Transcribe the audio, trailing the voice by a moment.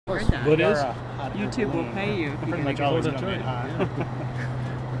What is? YouTube will pay you. Pretty much always going to be high.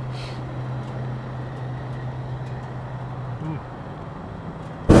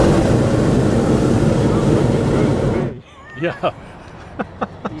 Yeah.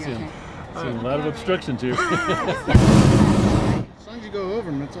 Seeing a lot of obstructions here. As long as you go over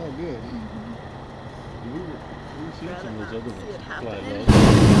them, it's all good. We were seeing some of those other ones fly low.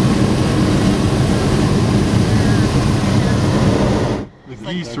 The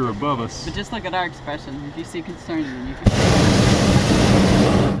geese are above us. But just look at our expression. If you see concern, then you can.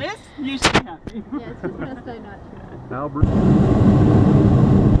 This, you should be happy. Yeah, it's just best I not to. Albert. I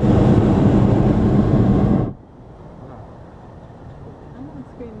haven't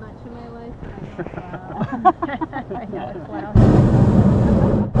screamed much in my life, but I know it's loud.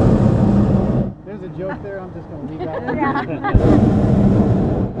 There's a joke there, I'm just going to leave that.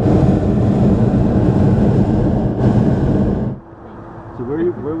 So where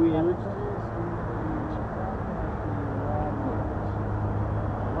are we in?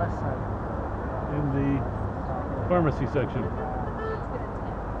 West side. In the pharmacy section.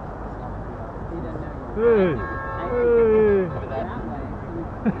 Hey! Hey!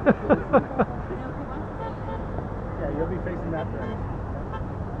 Yeah, you'll be facing that direction.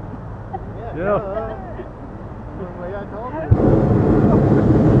 Yeah. The way I told you.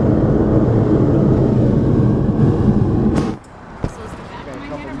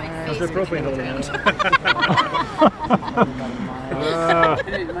 How's their propane holding out?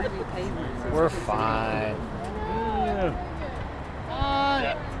 We're fine.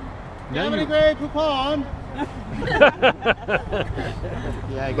 Yeah. Having a great coupon.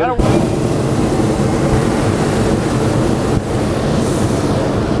 Yeah, you gotta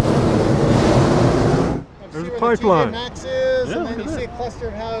There's a pipeline. Maxes, Yeah, and then you look at see a cluster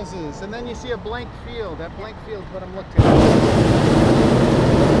of houses, and then you see a blank field. That blank field's what I'm looking at.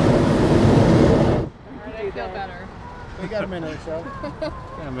 I feel better. We got a minute or so.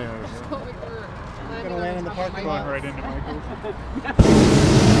 Got a minute or so. We're gonna land in the parking lot. Right into Michael's.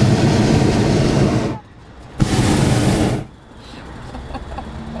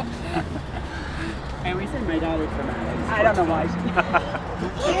 And we send my daughter from I don't know why.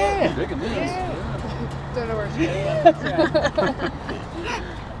 Yeah. Big and Yeah. Don't know where she is.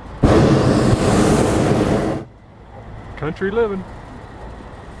 Country living.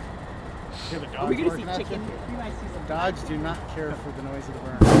 We're gonna see chicken. We might see some Dogs do not care for the noise of the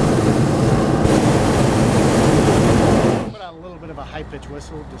burn. Put out a little bit of a high-pitched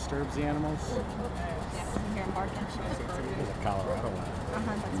whistle, disturbs the animals. Yeah, here in Barton. There's a Colorado one.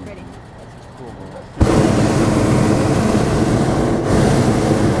 That's pretty.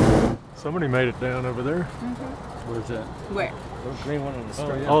 Somebody made it down over there. Where's that? Where? The green one on the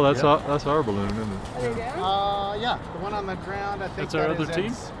street. Oh, that's our balloon, isn't it? Yeah, the one on the ground. I think That's our that other is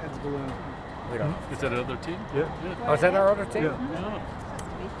team? Ed's balloon. Is that another team? Yeah. Oh, is that our other team? Yeah.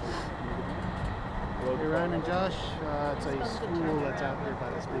 Hey, Ryan and Josh, it's a school that's out here by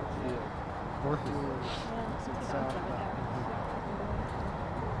this big field.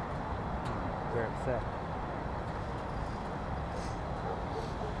 They're upset.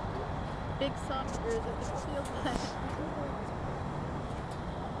 Big soft or is it the field?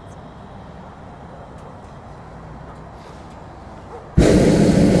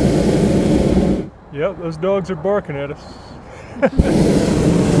 Yep, those dogs are barking at us.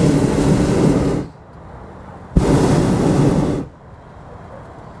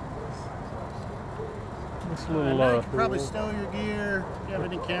 This little You can probably stow your gear. If you have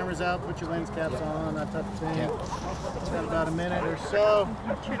any cameras out, put your lens caps on, that type of thing. It's got about a minute or so,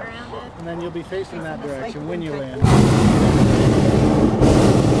 Turn around it. and then you'll be facing that direction when you land.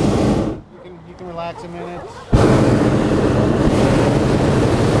 You can relax a minute.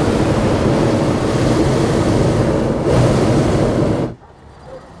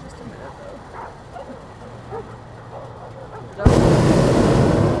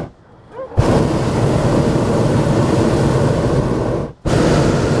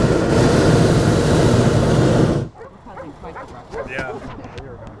 Yeah.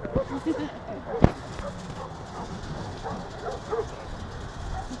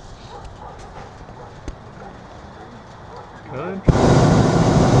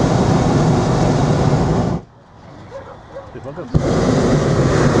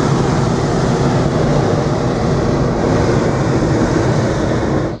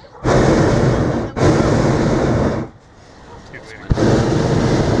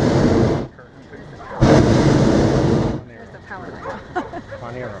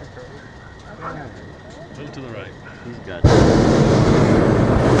 Move to the right. He's got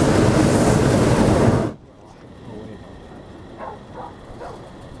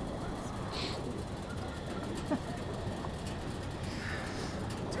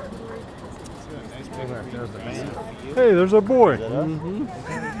Hey, there's our boy. Mm-hmm.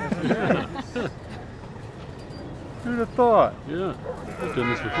 Who'd have thought? Yeah, I've done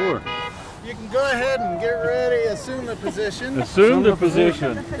this before. You can go ahead and get ready, assume the position. Assume the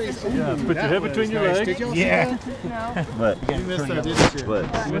position. Yeah, put your head between your legs. Did you all see that? But You missed that, didn't you? but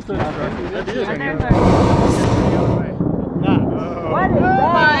You missed that instruction. That is. What is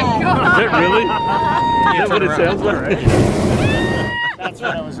that? Is that really? Is that what it sounds like? That's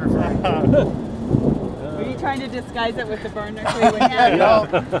what I was referring to. Were you trying to disguise it with the burner so you wouldn't Yeah, know?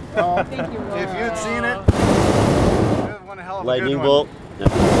 no. I think you were. If you'd seen it, you would have won a hell of a lightning good bolt.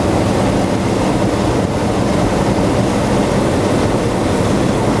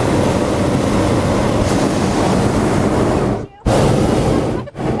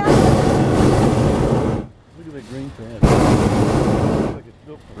 Look at that green patch.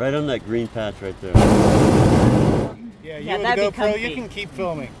 Right on that green patch right there. Yeah, you Yeah, with that'd the be GoPro, comfy. you can keep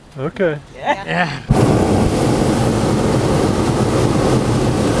filming. Okay.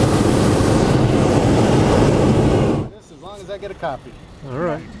 Just as long as I get a copy. All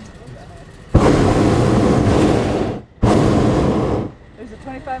right. There's a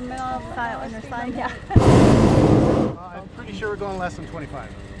 25 mil silent or sign. Yeah. I'm pretty sure we're going less than 25.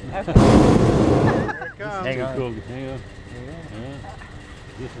 Okay. Here it comes. Hang on. Cool. Hang on.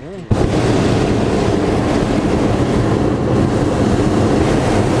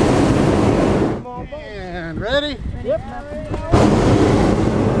 And ready? Yep.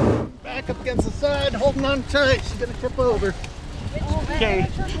 Back up against the side, holding on tight. She's gonna tip over. Okay.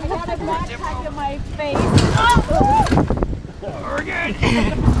 I got a backpack in my face.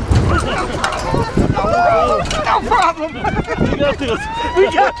 No problem. We got this. We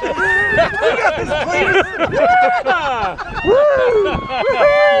got this. We got this, please.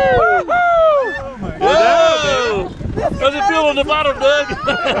 Whoa! How's it feel on the bottom, Doug?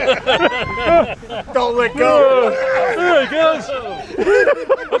 Don't let go. There it goes.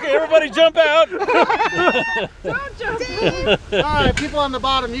 Okay, everybody jump out. All right, people on the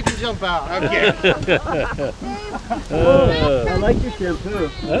bottom, you can jump out. Okay. I like your shampoo.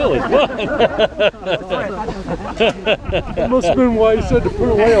 That was fun. That must have been why you said to put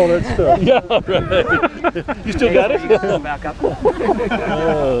away all that stuff. Yeah, right. You still got it? Back up.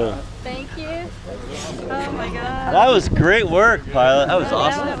 Thank you. Oh my God. That was great work, pilot. That was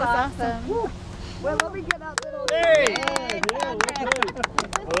awesome. That was awesome. Well, let me get out little. Hey!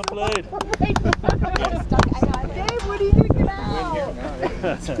 Well played. Dave, what are you doing now?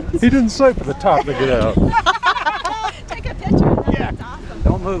 He didn't say for the top to get out. Take a picture of that. That's awesome.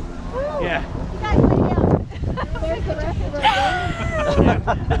 Don't move. Yeah. You guys lay down. There's the rest of the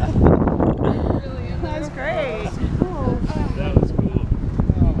That was great. That was cool.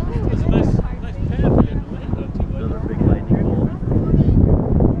 It's a nice pad for you to land on too. Another big lightning bolt.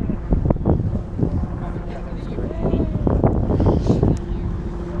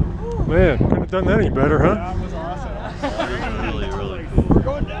 Man, couldn't have done that any better, huh? That was awesome. Really, really cool. We're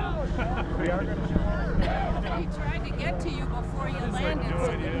going down. We are going to He tried to get to you before you landed,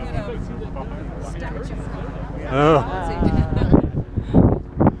 so we could have stopped you from Oh.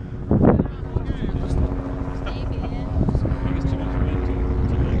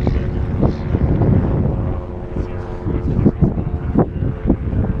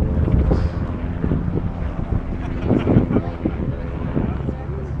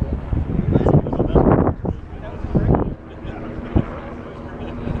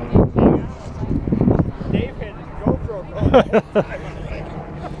 Dave had his GoPro going.